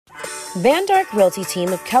Van Dark Realty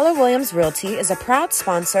Team of Keller Williams Realty is a proud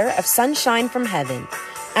sponsor of Sunshine from Heaven.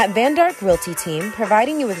 At Van Dark Realty Team,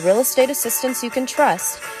 providing you with real estate assistance you can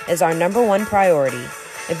trust is our number one priority.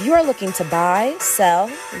 If you are looking to buy,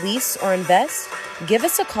 sell, lease, or invest, give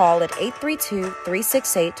us a call at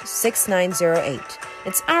 832-368-6908.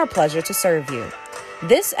 It's our pleasure to serve you.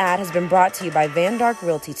 This ad has been brought to you by Van Dark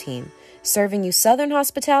Realty Team, serving you Southern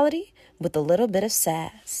hospitality with a little bit of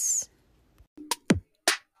sass.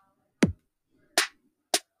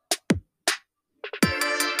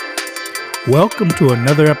 Welcome to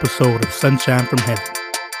another episode of Sunshine from Heaven,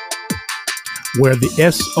 where the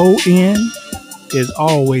S-O-N is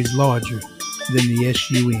always larger than the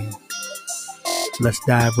S-U-N. Let's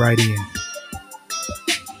dive right in.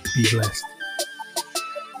 Be blessed.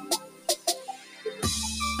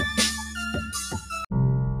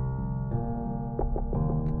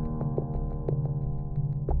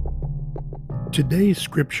 Today's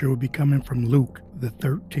scripture will be coming from Luke, the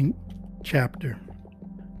 13th chapter,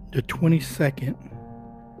 the 22nd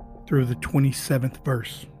through the 27th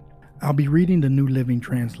verse. I'll be reading the New Living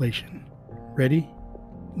Translation. Ready?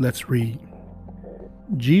 Let's read.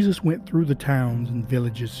 Jesus went through the towns and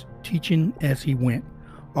villages, teaching as he went,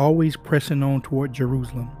 always pressing on toward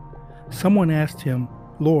Jerusalem. Someone asked him,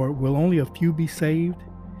 "Lord, will only a few be saved?"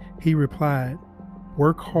 He replied,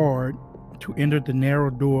 "Work hard to enter the narrow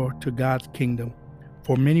door to God's kingdom,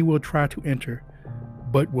 for many will try to enter,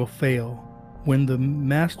 but will fail. When the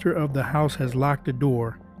master of the house has locked the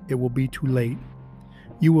door, it will be too late.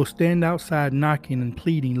 You will stand outside knocking and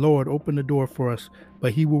pleading, 'Lord, open the door for us.'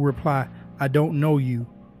 But he will reply, 'I don't know you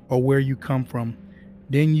or where you come from.'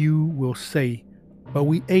 Then you will say, 'But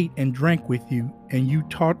we ate and drank with you, and you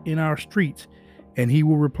taught in our streets.' And he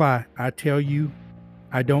will reply, 'I tell you,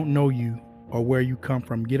 I don't know you or where you come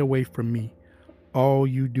from. Get away from me. All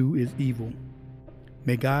you do is evil."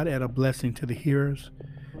 May God add a blessing to the hearers,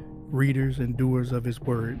 readers, and doers of his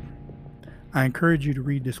word. I encourage you to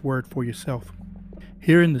read this word for yourself.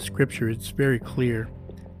 Here in the scripture, it's very clear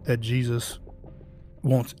that Jesus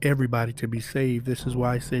wants everybody to be saved. This is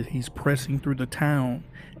why he says he's pressing through the town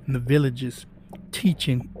and the villages,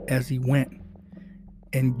 teaching as he went,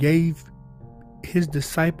 and gave his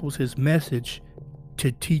disciples his message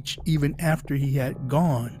to teach even after he had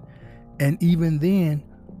gone, and even then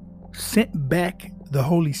sent back the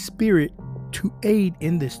Holy Spirit to aid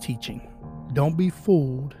in this teaching. Don't be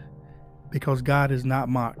fooled, because God is not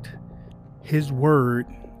mocked. His word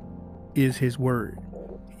is his word.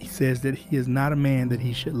 He says that he is not a man that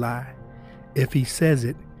he should lie. If he says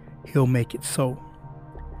it, he'll make it so.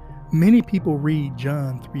 Many people read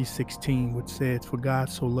John 3:16, which says, "For God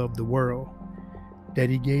so loved the world, that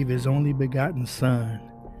he gave his only begotten Son,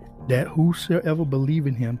 that whosoever believe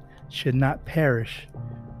in him should not perish,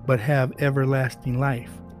 but have everlasting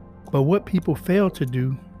life." But what people fail to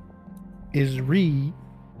do is read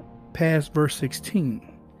past verse 16.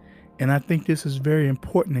 And I think this is very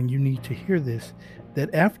important, and you need to hear this,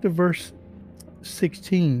 that after verse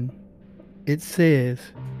 16, it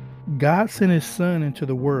says, "God sent his Son into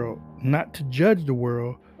the world, not to judge the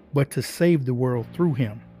world, but to save the world through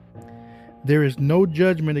him. There is no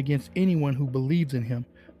judgment against anyone who believes in him,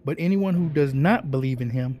 but anyone who does not believe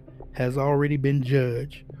in him has already been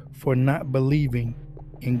judged for not believing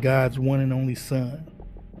in God's one and only Son."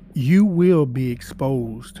 You will be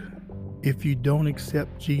exposed if you don't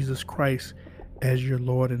accept Jesus Christ as your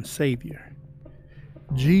Lord and Savior.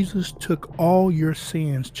 Jesus took all your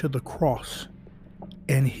sins to the cross,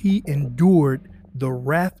 and he endured the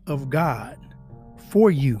wrath of God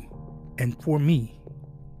for you and for me.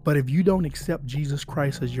 But if you don't accept Jesus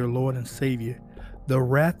Christ as your Lord and Savior, the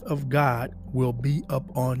wrath of God will be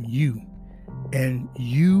upon you, and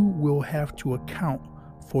you will have to account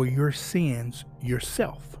for your sins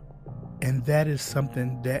yourself. And that is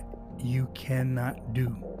something that you cannot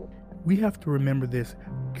do. We have to remember this.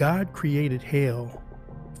 God created hell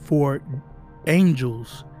for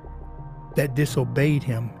angels that disobeyed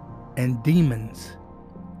him and demons.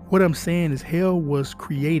 What I'm saying is hell was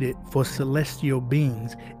created for celestial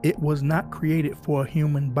beings. It was not created for a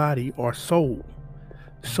human body or soul.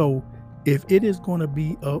 So if it is going to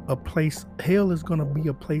be a place, hell is going to be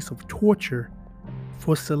a place of torture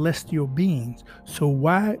for celestial beings. So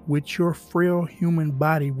why with your frail human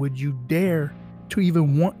body would you dare to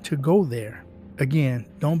even want to go there? Again,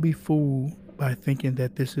 don't be fooled by thinking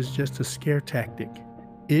that this is just a scare tactic.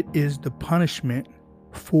 It is the punishment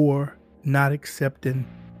for not accepting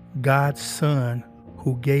God's Son,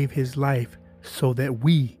 who gave his life so that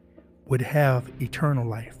we would have eternal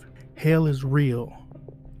life. Hell is real,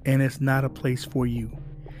 and it's not a place for you.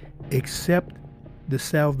 Accept the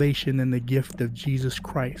salvation and the gift of Jesus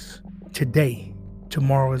Christ today.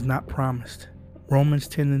 Tomorrow is not promised. Romans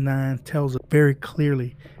 10:9 tells us very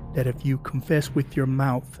clearly that if you confess with your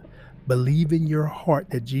mouth, believe in your heart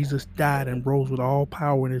that Jesus died and rose with all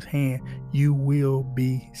power in his hand, you will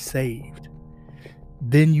be saved.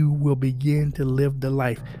 Then you will begin to live the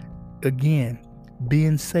life. Again,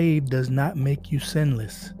 being saved does not make you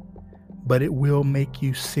sinless, but it will make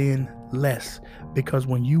you sin less. Because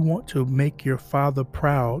when you want to make your Father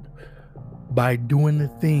proud by doing the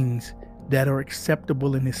things that are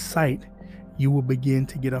acceptable in his sight, you will begin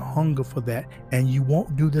to get a hunger for that. And you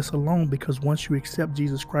won't do this alone, because once you accept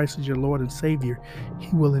Jesus Christ as your Lord and Savior,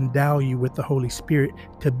 he will endow you with the Holy Spirit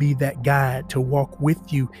to be that guide, to walk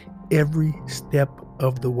with you every step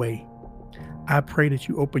of the way. I pray that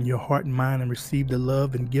you open your heart and mind and receive the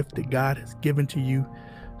love and gift that God has given to you,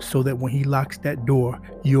 so that when he locks that door,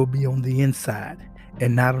 you'll be on the inside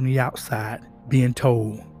and not on the outside being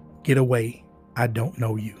told, get away, I don't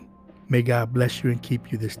know you. May God bless you and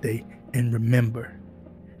keep you this day. And remember,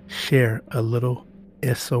 share a little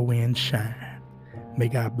SON shine. May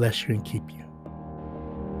God bless you and keep you.